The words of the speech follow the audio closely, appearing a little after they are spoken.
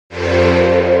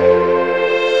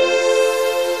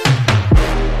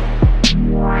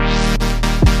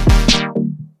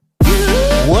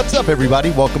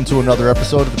everybody? Welcome to another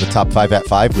episode of the Top 5 at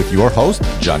 5 with your host,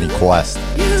 Johnny Quest.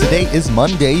 Today is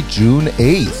Monday, June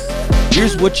 8th.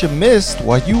 Here's what you missed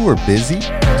while you were busy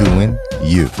doing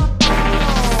you.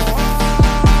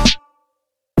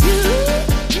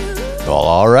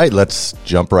 All right, let's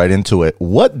jump right into it.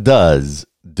 What does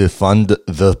defund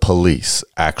the police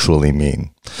actually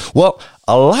mean? Well,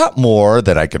 a lot more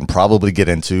that I can probably get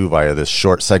into via this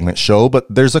short segment show, but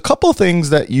there's a couple things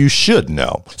that you should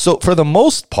know. So for the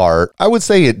most part, I would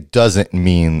say it doesn't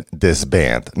mean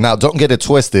disband. Now, don't get it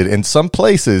twisted. In some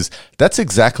places, that's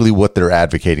exactly what they're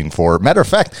advocating for. Matter of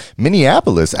fact,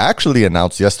 Minneapolis actually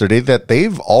announced yesterday that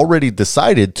they've already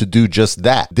decided to do just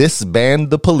that. Disband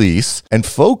the police and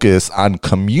focus on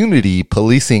community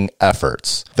policing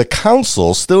efforts. The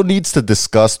council still needs to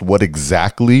discuss what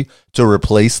exactly to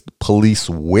replace police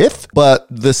with, but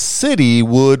the city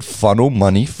would funnel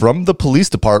money from the police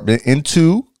department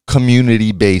into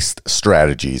community-based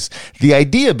strategies. The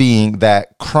idea being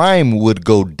that crime would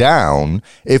go down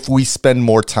if we spend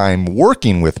more time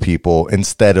working with people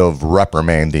instead of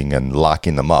reprimanding and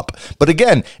locking them up. But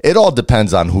again, it all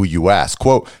depends on who you ask.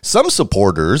 Quote, some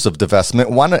supporters of divestment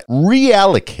want to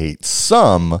reallocate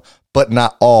some but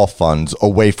not all funds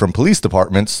away from police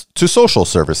departments to social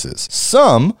services.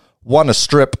 Some want to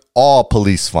strip all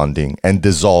police funding and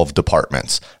dissolve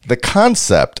departments. The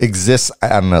concept exists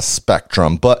on a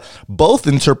spectrum, but both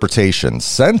interpretations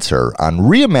center on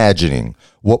reimagining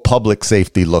what public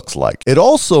safety looks like. It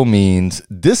also means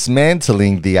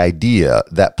dismantling the idea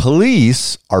that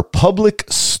police are public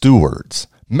stewards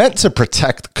meant to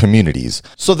protect communities.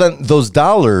 So then those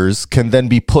dollars can then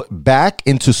be put back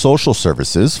into social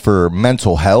services for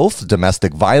mental health,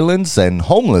 domestic violence, and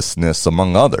homelessness,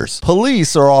 among others.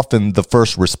 Police are often the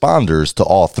first responders to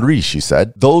all three, she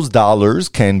said. Those dollars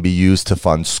can be used to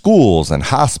fund schools and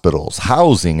hospitals,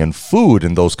 housing, and food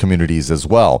in those communities as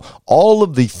well. All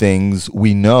of the things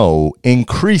we know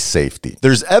increase safety.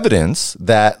 There's evidence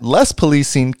that less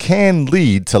policing can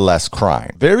lead to less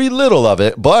crime. Very little of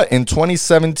it, but in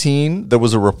 2017, there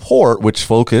was a report which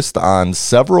focused on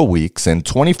several weeks in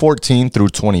 2014 through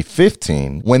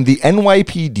 2015 when the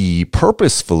NYPD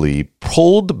purposefully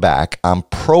pulled back on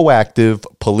proactive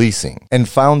policing and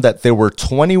found that there were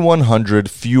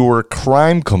 2,100 fewer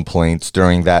crime complaints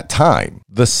during that time.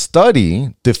 The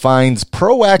study defines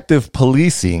proactive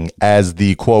policing as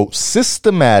the, quote,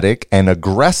 systematic and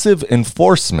aggressive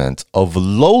enforcement of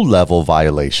low-level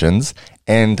violations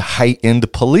and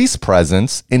heightened police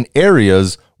presence in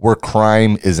areas where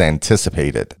crime is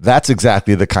anticipated. That's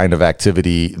exactly the kind of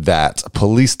activity that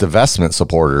police divestment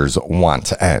supporters want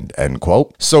to end, end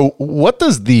quote. So what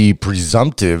does the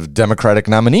presumptive Democratic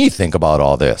nominee think about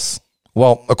all this?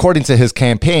 Well, according to his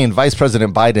campaign, Vice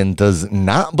President Biden does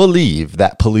not believe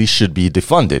that police should be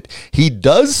defunded. He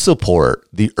does support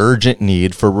the urgent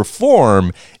need for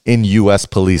reform in U.S.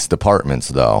 police departments,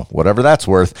 though, whatever that's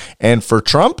worth. And for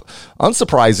Trump,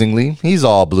 unsurprisingly, he's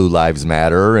all Blue Lives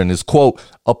Matter and is, quote,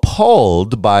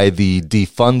 appalled by the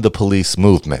defund the police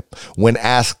movement. When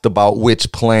asked about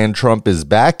which plan Trump is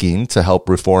backing to help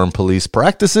reform police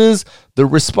practices, the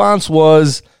response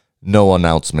was, no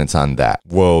announcements on that.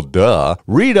 Well, duh.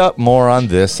 Read up more on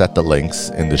this at the links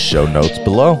in the show notes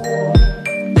below.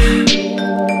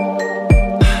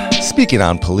 Speaking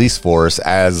on police force,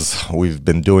 as we've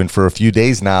been doing for a few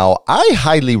days now, I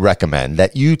highly recommend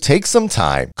that you take some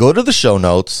time, go to the show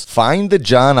notes, find the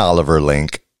John Oliver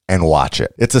link, and watch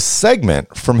it. It's a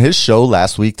segment from his show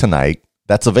Last Week Tonight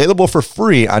that's available for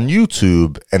free on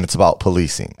YouTube, and it's about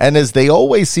policing. And as they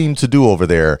always seem to do over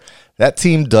there, that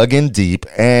team dug in deep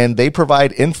and they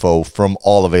provide info from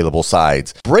all available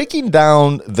sides, breaking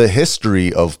down the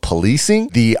history of policing,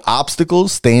 the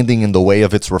obstacles standing in the way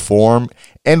of its reform,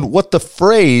 and what the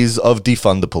phrase of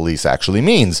defund the police actually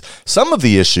means. Some of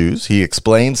the issues, he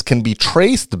explains, can be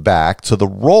traced back to the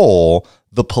role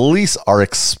the police are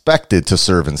expected to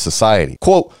serve in society.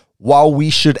 Quote, while we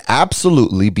should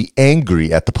absolutely be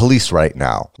angry at the police right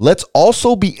now, let's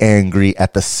also be angry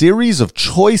at the series of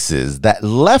choices that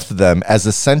left them as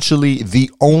essentially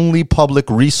the only public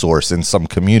resource in some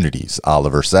communities,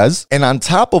 Oliver says. And on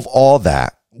top of all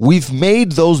that, we've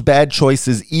made those bad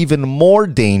choices even more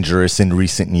dangerous in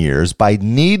recent years by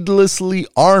needlessly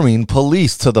arming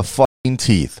police to the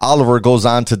teeth. Oliver goes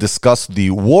on to discuss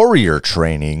the warrior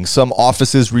training some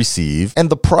offices receive and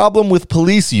the problem with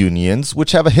police unions,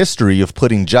 which have a history of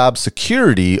putting job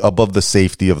security above the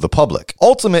safety of the public.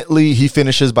 Ultimately, he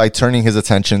finishes by turning his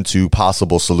attention to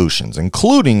possible solutions,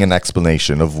 including an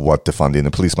explanation of what defunding the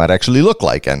police might actually look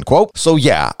like, end quote. So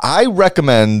yeah, I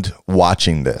recommend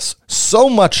watching this. So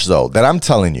much so that I'm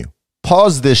telling you,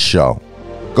 pause this show,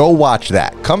 Go watch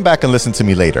that. Come back and listen to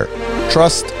me later.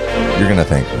 Trust, you're going to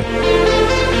thank me.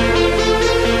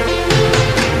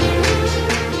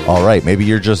 All right, maybe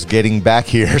you're just getting back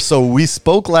here. So we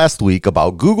spoke last week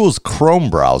about Google's Chrome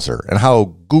browser and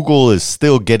how Google is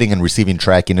still getting and receiving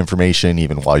tracking information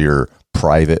even while you're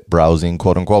private browsing,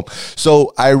 quote unquote.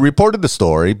 So I reported the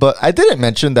story, but I didn't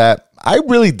mention that I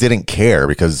really didn't care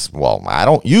because, well, I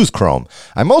don't use Chrome.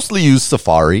 I mostly use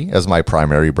Safari as my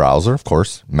primary browser, of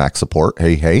course, Mac support,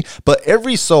 hey. But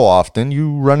every so often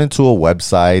you run into a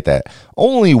website that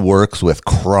only works with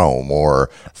Chrome or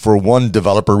for one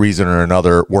developer reason or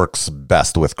another works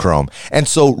best with Chrome. And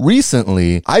so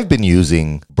recently I've been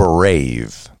using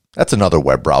Brave. That's another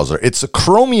web browser. It's a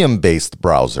Chromium-based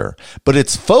browser, but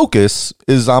its focus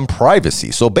is on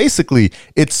privacy. So basically,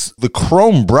 it's the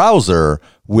Chrome browser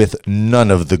with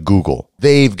none of the Google.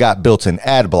 They've got built-in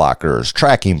ad blockers,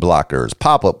 tracking blockers,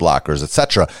 pop-up blockers,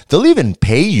 etc. They'll even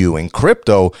pay you in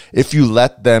crypto if you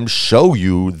let them show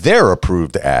you their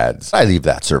approved ads. I leave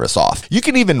that service off. You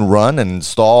can even run and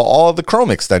install all of the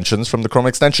Chrome extensions from the Chrome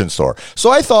Extension Store.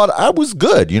 So I thought I was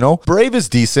good, Brave is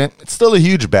decent. It's still a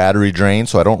huge battery drain,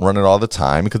 so I don't run it all the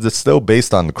time because it's still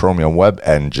based on the Chromium web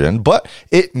engine, but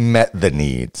it met the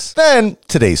needs. Then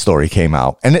today's story came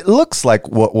out, and it looks like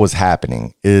what was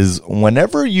happening is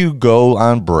whenever you go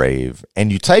on Brave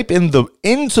and you type into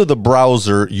the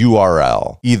browser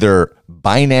URL, either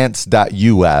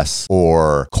Binance.us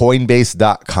or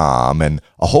Coinbase.com and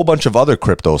a whole bunch of other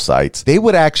crypto sites, they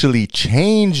would actually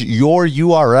change your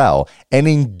URL and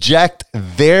inject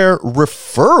their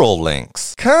referral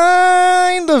links.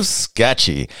 Kind of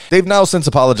sketchy. They've now since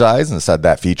apologized and said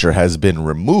that feature has been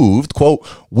removed. Quote,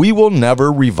 "We will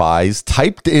never revise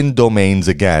typed in domains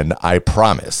again, I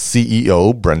promise,"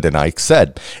 CEO Brendan Eich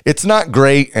said. "It's not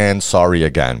great and sorry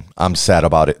again. I'm sad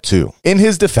about it too." In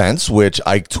his defense, which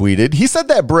Eich tweeted, he said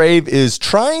that Brave is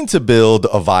trying to build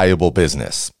a viable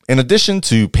business. In addition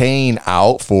to paying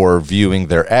out for viewing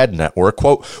their ad network,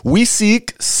 quote, "We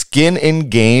seek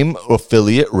skin-in-game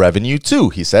affiliate revenue too,"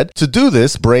 he said. "To do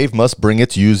this, Brave must bring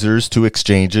its users to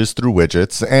exchanges through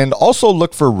widgets and also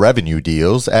look for revenue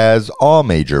deals as all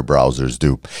major browsers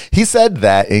do." He said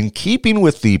that in keeping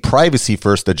with the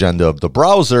privacy-first agenda of the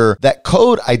browser, that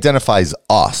code identifies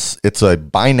us. It's a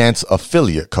Binance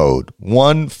affiliate code,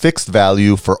 one fixed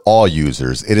value for all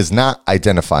users. It is not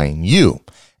identifying you.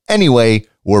 Anyway,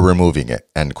 we're removing it,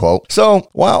 end quote. So,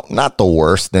 while not the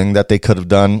worst thing that they could have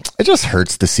done, it just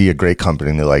hurts to see a great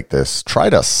company like this try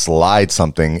to slide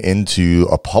something into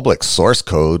a public source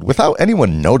code without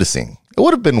anyone noticing. It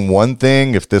would have been one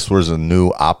thing if this was a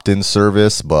new opt-in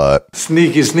service, but...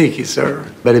 Sneaky, sneaky, sir.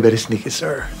 Very, very sneaky,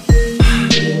 sir.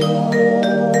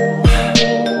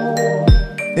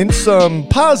 In some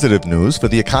positive news for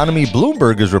the economy,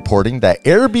 Bloomberg is reporting that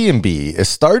Airbnb is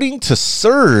starting to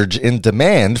surge in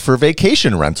demand for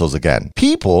vacation rentals again.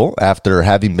 People, after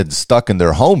having been stuck in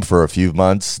their home for a few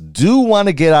months, do want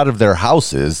to get out of their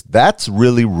houses. That's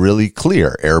really, really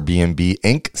clear, Airbnb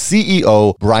Inc.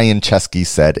 CEO Brian Chesky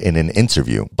said in an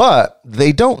interview. But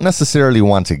they don't necessarily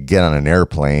want to get on an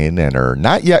airplane and are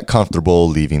not yet comfortable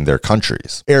leaving their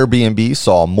countries. Airbnb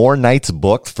saw more nights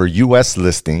booked for U.S.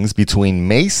 listings between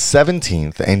May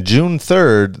 17th and June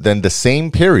 3rd than the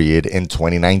same period in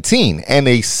 2019, and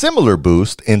a similar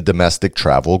boost in domestic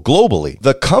travel globally.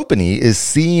 The company is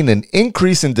seeing an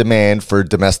increase in demand for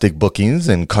domestic bookings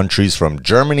in countries from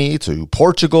Germany to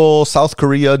Portugal, South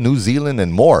Korea, New Zealand,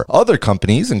 and more. Other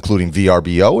companies, including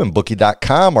VRBO and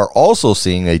Booking.com, are also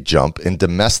seeing a jump in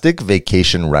domestic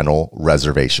vacation rental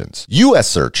reservations. U.S.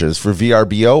 searches for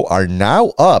VRBO are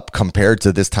now up compared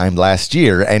to this time last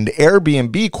year, and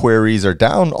Airbnb queries are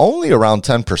down only around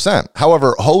 10%.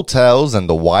 However, hotels and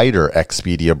the wider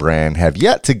Expedia brand have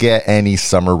yet to get any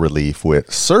summer relief,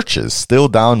 with searches still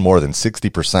down more than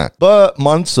 60%. But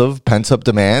months of pent-up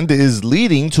demand is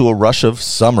leading to a rush of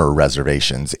summer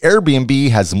reservations. Airbnb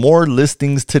has more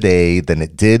listings today than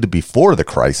it did before the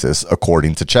crisis,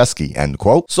 according to Chesky, end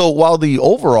quote. So while the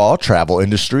overall travel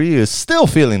industry is still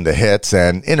feeling the hits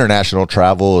and international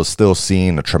travel is still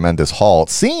seeing a tremendous halt,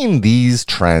 seeing these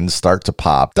trends start to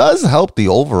pop does help the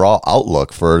overall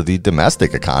outlook for the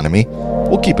domestic economy.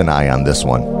 We'll keep an eye on this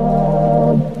one.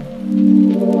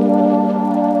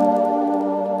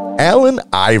 Allen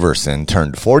Iverson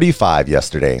turned 45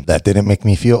 yesterday. That didn't make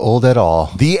me feel old at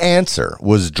all. The Answer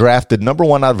was drafted number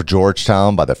 1 out of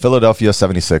Georgetown by the Philadelphia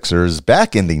 76ers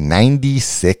back in the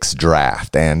 96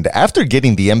 draft. And after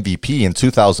getting the MVP in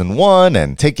 2001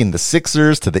 and taking the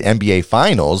Sixers to the NBA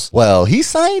Finals, well, he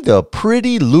signed a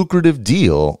pretty lucrative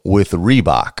deal with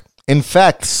Reebok. In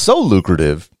fact, so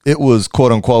lucrative, it was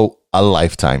quote-unquote a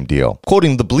lifetime deal.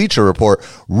 Quoting the Bleacher Report,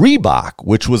 Reebok,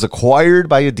 which was acquired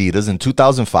by Adidas in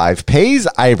 2005, pays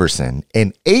Iverson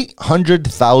an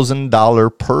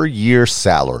 $800,000 per year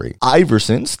salary.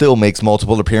 Iverson still makes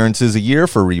multiple appearances a year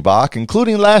for Reebok,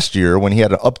 including last year when he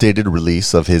had an updated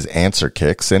release of his answer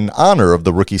kicks in honor of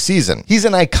the rookie season. He's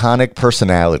an iconic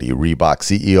personality, Reebok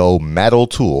CEO Matt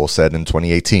O'Toole said in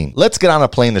 2018. Let's get on a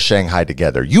plane to Shanghai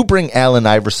together. You bring Allen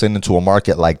Iverson into a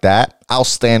market like that, I'll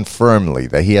stand firmly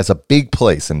that he has a big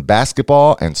place in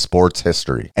basketball and sports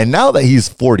history. And now that he's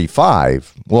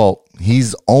 45, well,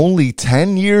 he's only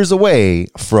 10 years away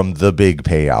from the big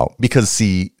payout. Because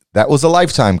see, that was a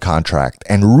lifetime contract,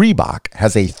 and Reebok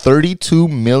has a $32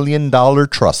 million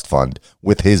trust fund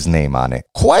with his name on it.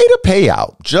 Quite a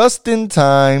payout, just in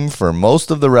time for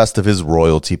most of the rest of his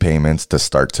royalty payments to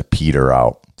start to peter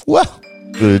out. Well,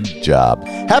 good job.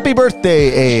 Happy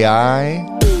birthday, AI.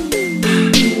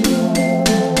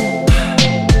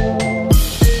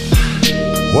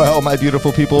 Well, my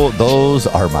beautiful people, those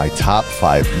are my top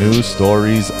 5 news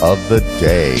stories of the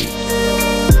day.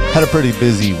 Had a pretty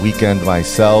busy weekend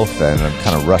myself, and I'm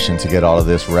kind of rushing to get all of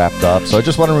this wrapped up. So I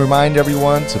just want to remind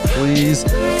everyone to please,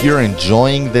 if you're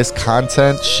enjoying this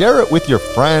content, share it with your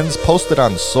friends, post it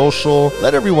on social,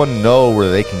 let everyone know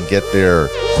where they can get their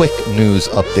quick news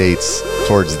updates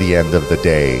towards the end of the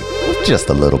day with just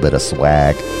a little bit of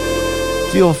swag.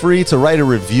 Feel free to write a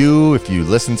review if you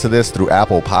listen to this through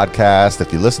Apple Podcast.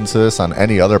 If you listen to this on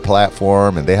any other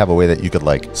platform and they have a way that you could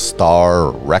like star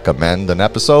or recommend an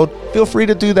episode, feel free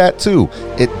to do that too.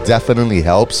 It definitely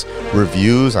helps.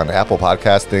 Reviews on Apple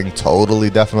Podcasting totally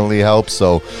definitely helps.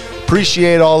 So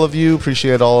appreciate all of you.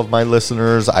 Appreciate all of my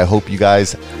listeners. I hope you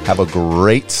guys have a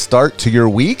great start to your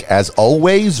week. As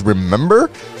always, remember,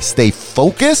 stay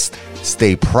focused,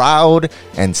 stay proud,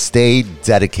 and stay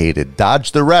dedicated.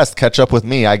 Dodge the rest. Catch up with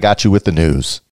me. I got you with the news.